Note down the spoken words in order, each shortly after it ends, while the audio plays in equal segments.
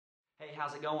Hey,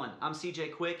 how's it going? I'm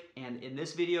CJ Quick, and in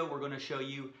this video we're going to show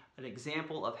you an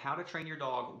example of how to train your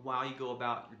dog while you go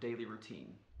about your daily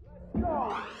routine.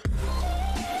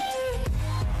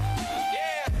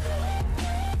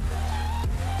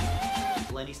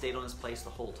 Lenny stayed on his place the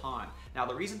whole time. Now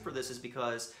the reason for this is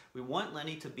because we want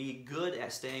Lenny to be good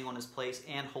at staying on his place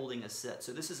and holding a sit.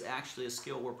 So this is actually a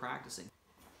skill we're practicing.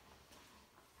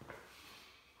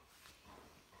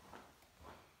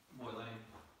 Boy, Lenny.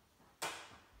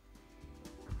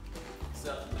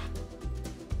 So.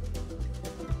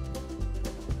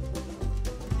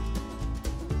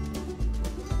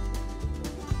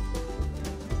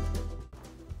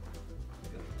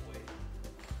 Good boy.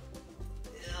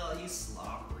 Ew, you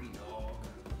slobbery dog.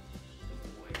 Good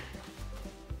boy.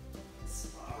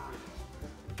 Slobbery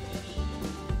dog.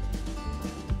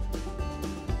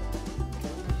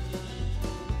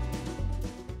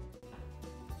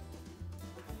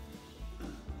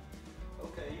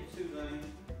 Okay, you too, Lenny.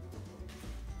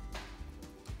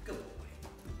 Good boy.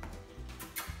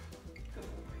 Good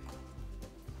boy.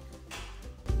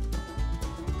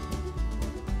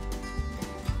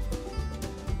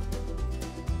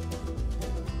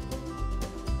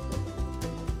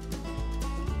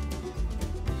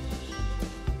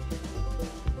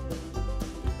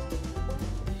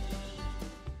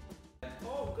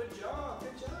 Oh, good job,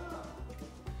 good job.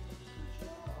 Good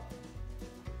job.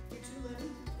 You too, Lenny.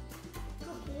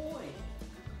 Good boy.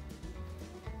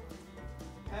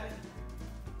 Pat it.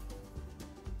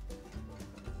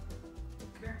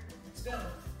 Come here. Spin.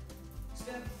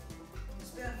 Spin.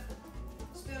 Spin.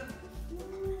 Spin.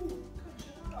 Woo. Good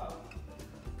job.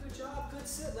 Good job. Good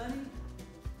sit, Lenny.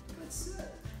 Good sit.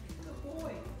 Good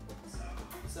boy.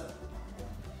 So.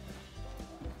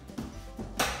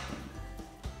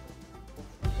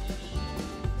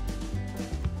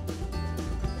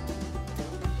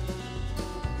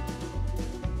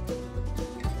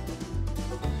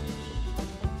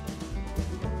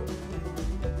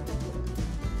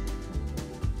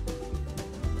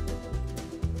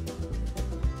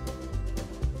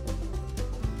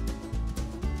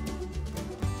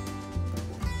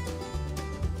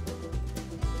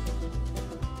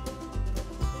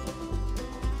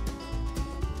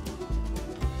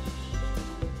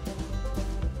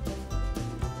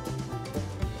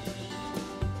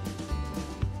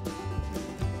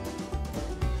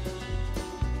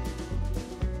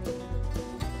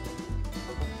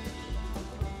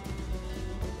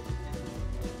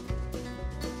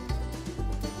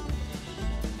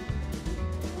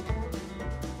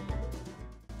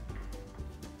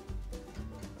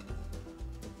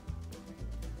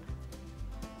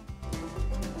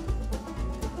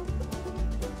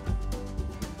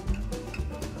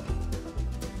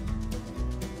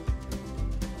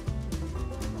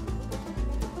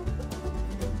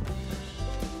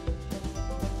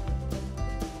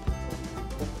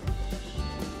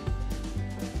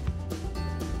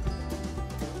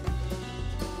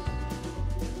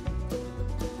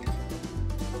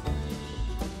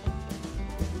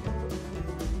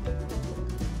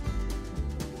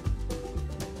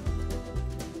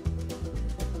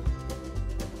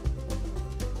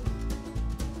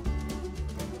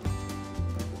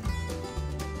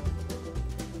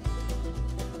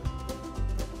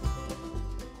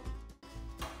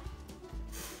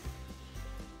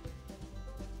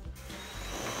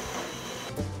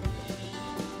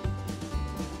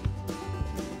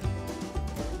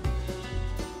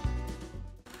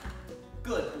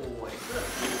 Good boy, good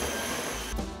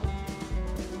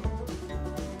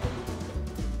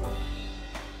boy.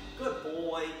 Good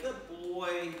boy, good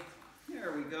boy.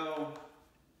 There we go.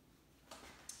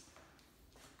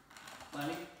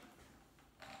 Lenny,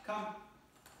 come.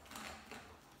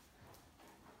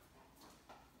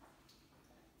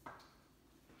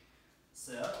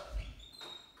 Sit.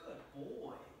 Good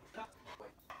boy.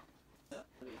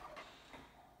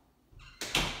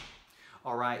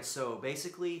 All right, so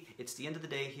basically it's the end of the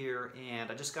day here,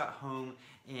 and I just got home,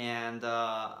 and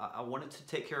I wanted to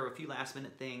take care of a few last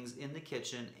minute things in the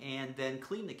kitchen and then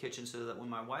clean the kitchen so that when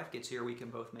my wife gets here we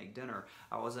can both make dinner.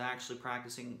 I was actually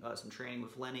practicing some training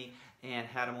with Lenny and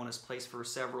had him on his place for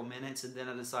several minutes, and then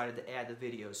I decided to add the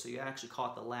video. So you actually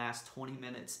caught the last 20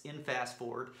 minutes in fast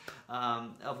forward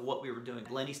of what we were doing.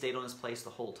 Lenny stayed on his place the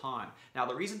whole time. Now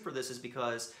the reason for this is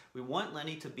because we want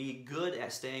Lenny to be good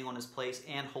at staying on his place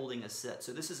and holding a sit.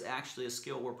 So this is actually a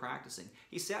skill we're practicing.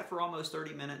 He sat for almost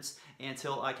 30 minutes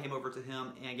until I came over to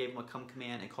him and gave him a come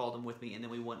command and called him with me, and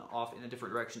then we went off in a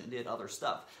different direction and did other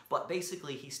stuff. But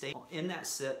basically he stayed in that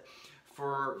sit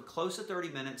for close to 30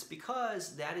 minutes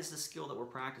because that is the skill that we're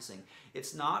practicing.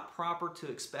 It's not proper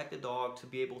to expect a dog to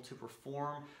be able to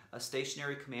perform a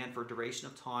stationary command for a duration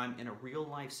of time in a real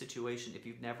life situation if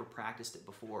you've never practiced it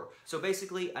before. So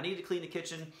basically, I need to clean the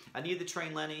kitchen. I need to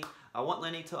train Lenny. I want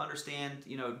Lenny to understand,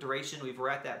 duration. We're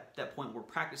at that point where we're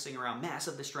practicing around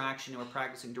massive distraction and we're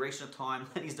practicing duration of time.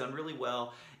 Lenny's done really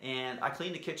well. And I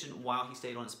cleaned the kitchen while he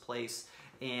stayed on his place.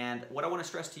 And what I want to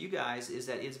stress to you guys is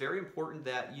that it's very important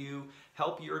that you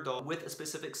help your dog with a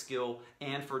specific skill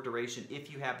and for duration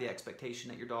if you have the expectation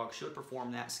that your dog should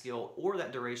perform that skill or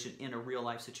that duration in a real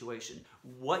life situation.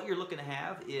 What you're looking to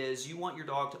have is you want your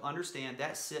dog to understand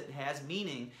that sit has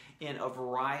meaning in a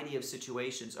variety of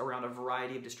situations around a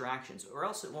variety of distractions, or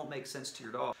else it won't make sense to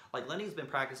your dog. Like Lenny's been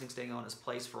practicing staying on his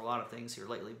place for a lot of things here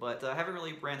lately, but I haven't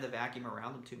really ran the vacuum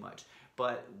around him too much.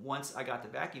 But once I got the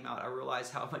vacuum out, I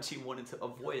realized how much he wanted to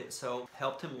avoid it. So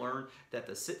helped him learn that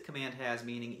the sit command has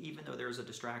meaning, even though there's a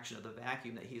distraction of the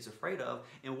vacuum that he's afraid of.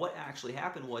 And what actually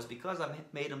happened was, because I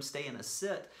made him stay in a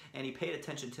sit and he paid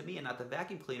attention to me and not the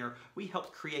vacuum cleaner, we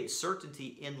helped create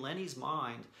certainty in Lenny's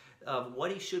mind of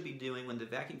what he should be doing when the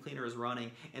vacuum cleaner is running,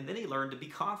 and then he learned to be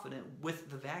confident with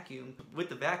the vacuum,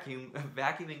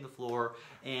 vacuuming the floor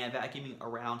and vacuuming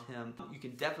around him. You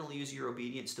can definitely use your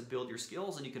obedience to build your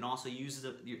skills, and you can also use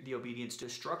the obedience to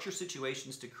structure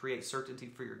situations to create certainty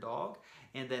for your dog,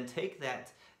 and then take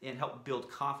that and help build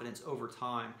confidence over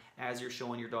time as you're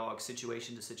showing your dog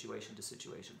situation to situation to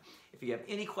situation. If you have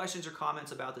any questions or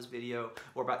comments about this video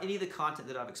or about any of the content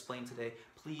that I've explained today,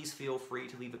 please feel free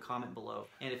to leave a comment below.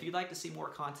 And if you'd like to see more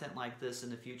content like this in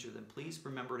the future, then please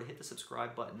remember to hit the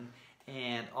subscribe button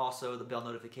and also the bell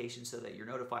notification so that you're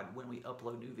notified when we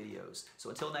upload new videos.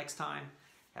 So until next time,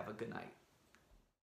 have a good night.